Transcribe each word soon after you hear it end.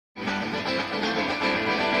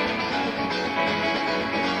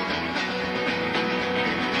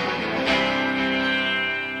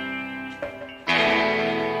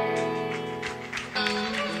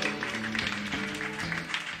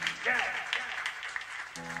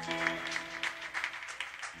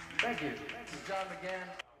Thank you. This is John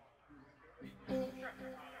McGann.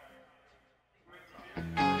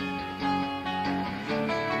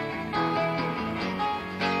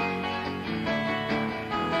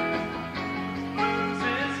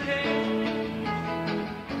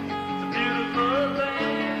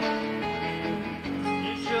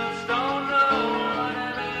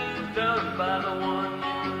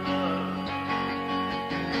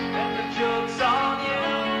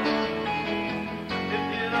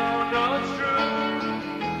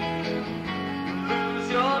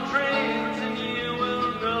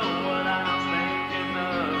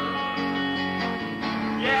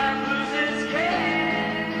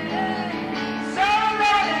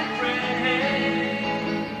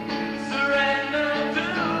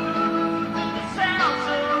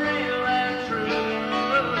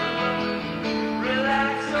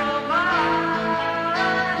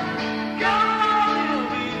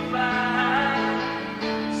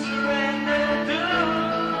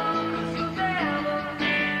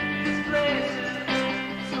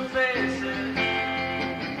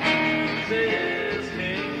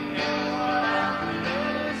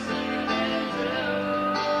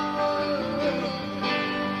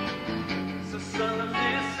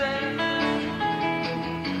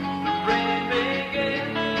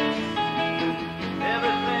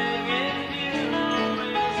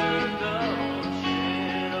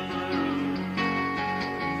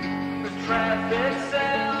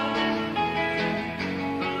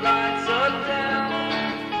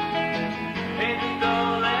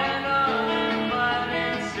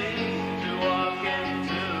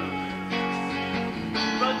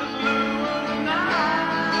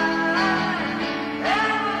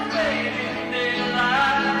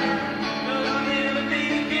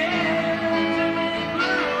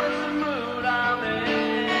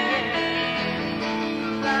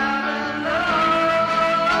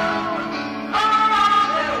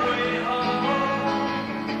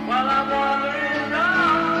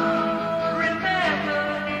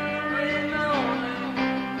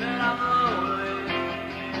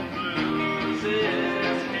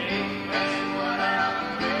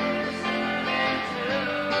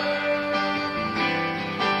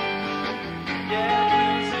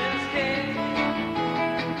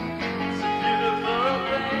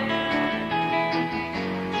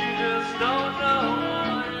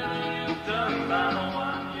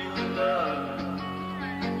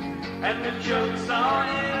 And the joke's on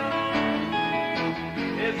you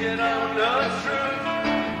if you don't know it's true.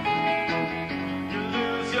 You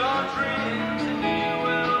lose your dreams and you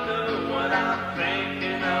will know what I'm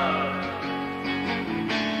thinking of.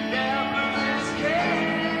 Yeah, blues is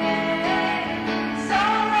king, so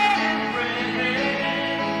let it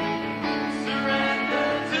ring. Surrender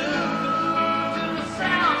to the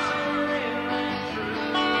sound so real and true.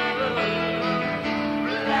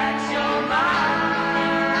 Relax your mind.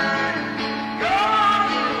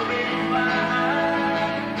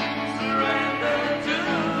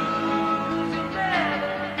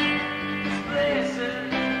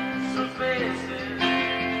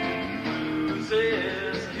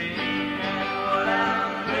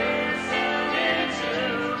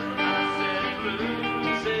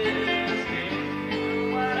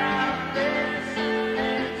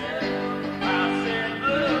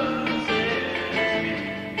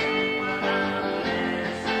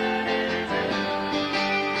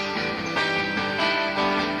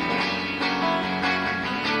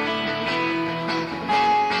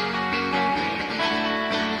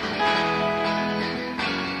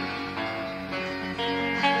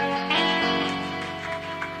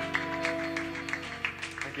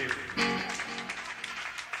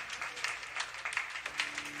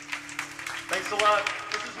 Thanks a lot.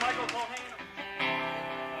 This is Michael Culhane.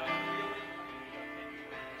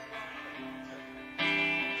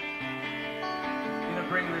 I'm going to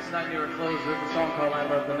bring this night near a close with a song called I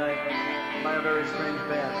Love the Night by a very strange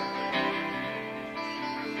band.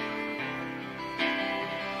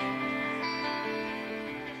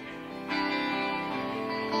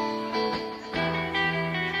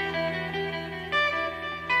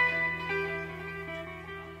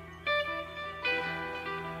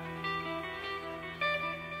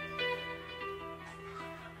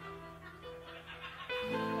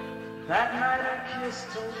 That night a kiss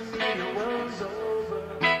told me it was over.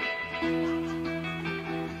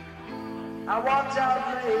 I walked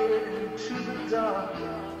out late into the dark.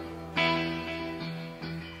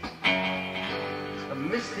 A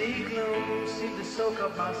misty gloom seemed to soak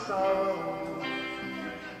up my sorrow.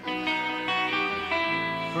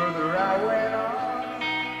 Further I went on,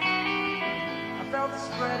 I felt the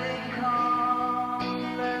spreading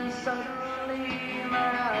calm. Then suddenly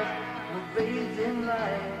my eyes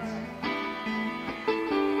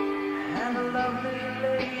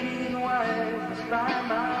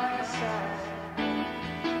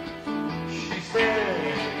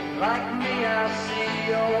Like me, I see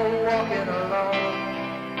you're walking alone.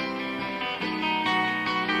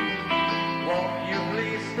 Won't you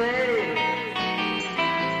please stay?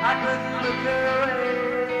 I couldn't look away.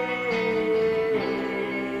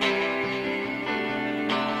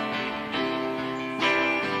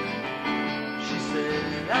 She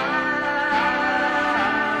said, I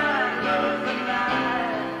love the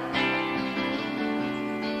night.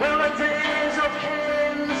 Well, the day's okay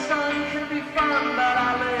and the sun can be fun, but I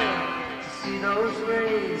live to see those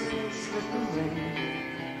rays slip away.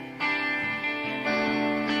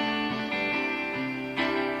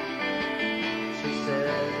 She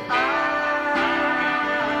said, I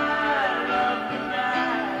love the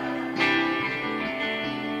night.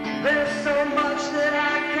 There's so much that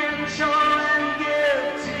I can show and give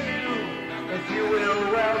to you if you will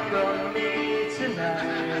welcome me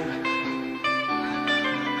tonight.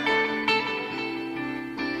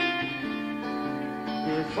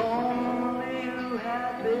 If only you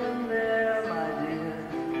had been there, my dear,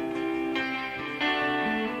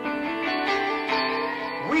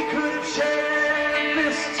 we could have shared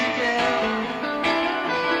this together.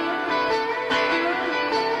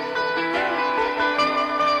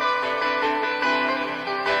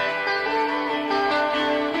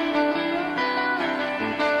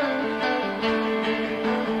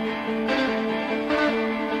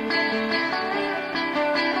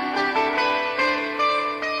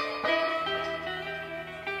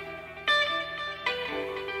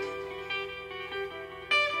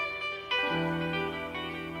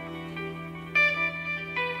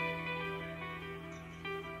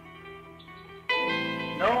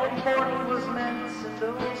 No mortal was meant to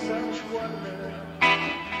know such wonder.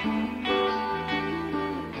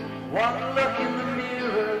 One look in the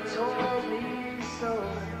mirror told me so.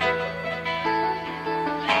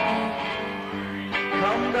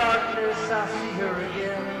 Come darkness, I see her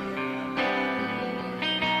again.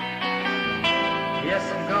 Yes,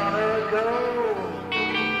 I'm gonna go,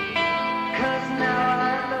 'cause now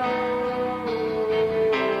I know.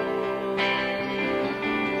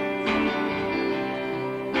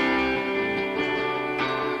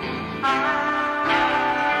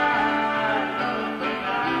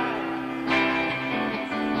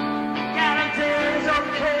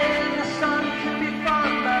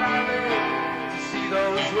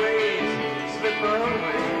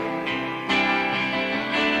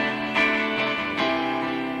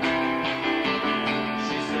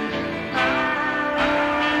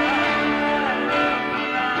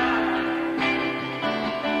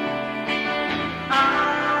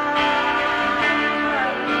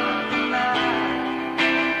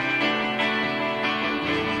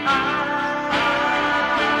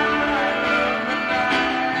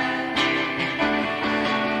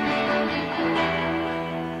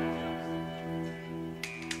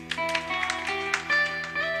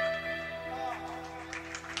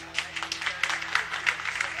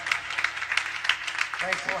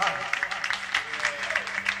 Thanks a lot.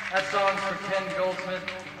 That song's for Ken Goldsmith,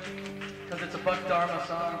 because it's a Buck Dharma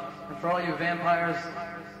song. And for all you vampires,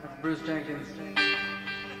 that's Bruce Jenkins.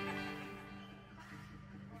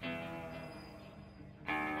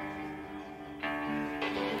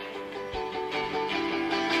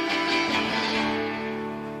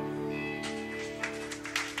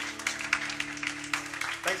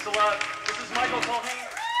 Thanks a lot. This is Michael Culhane.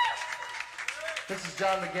 This is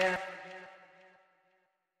John McGann.